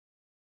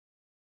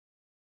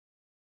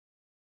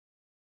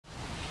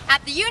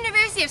At the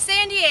University of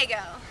San Diego,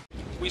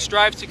 we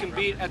strive to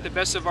compete at the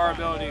best of our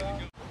ability,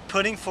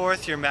 putting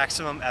forth your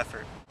maximum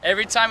effort.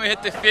 Every time we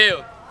hit the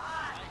field.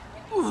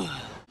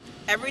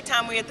 Every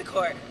time we hit the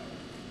court.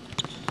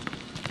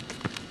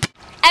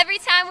 every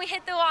time we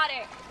hit the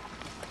water.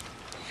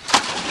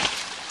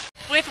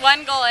 With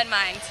one goal in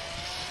mind.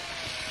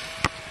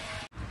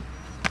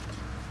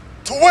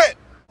 To win!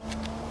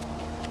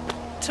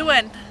 To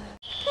win.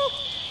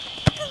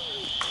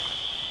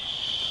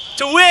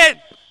 To win!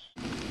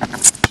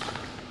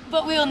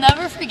 But we will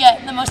never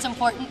forget the most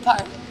important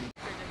part.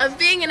 Of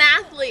being an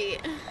athlete.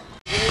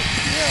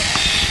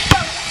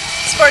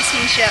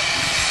 Sportsmanship.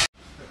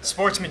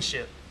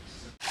 Sportsmanship.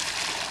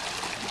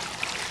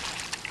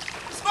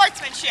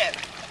 Sportsmanship.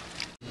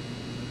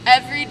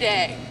 Every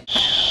day.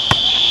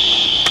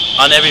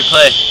 On every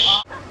play.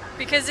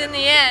 Because in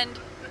the end,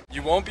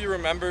 you won't be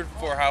remembered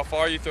for how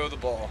far you throw the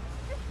ball.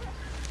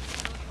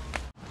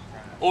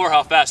 Or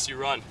how fast you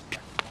run.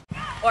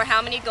 or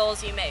how many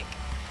goals you make.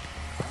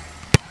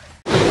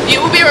 You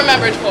will be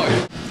remembered for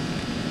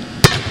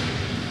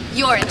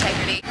Your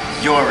integrity.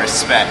 Your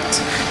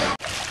respect.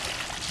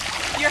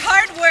 your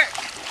hard work.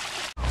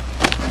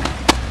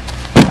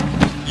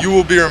 You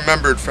will be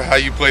remembered for how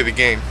you play the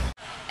game.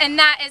 And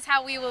that is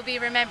how we will be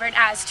remembered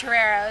as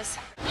Toreros.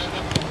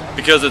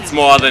 Because it's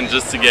more than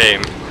just a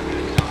game.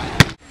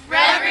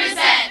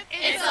 Represent.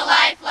 It's a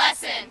life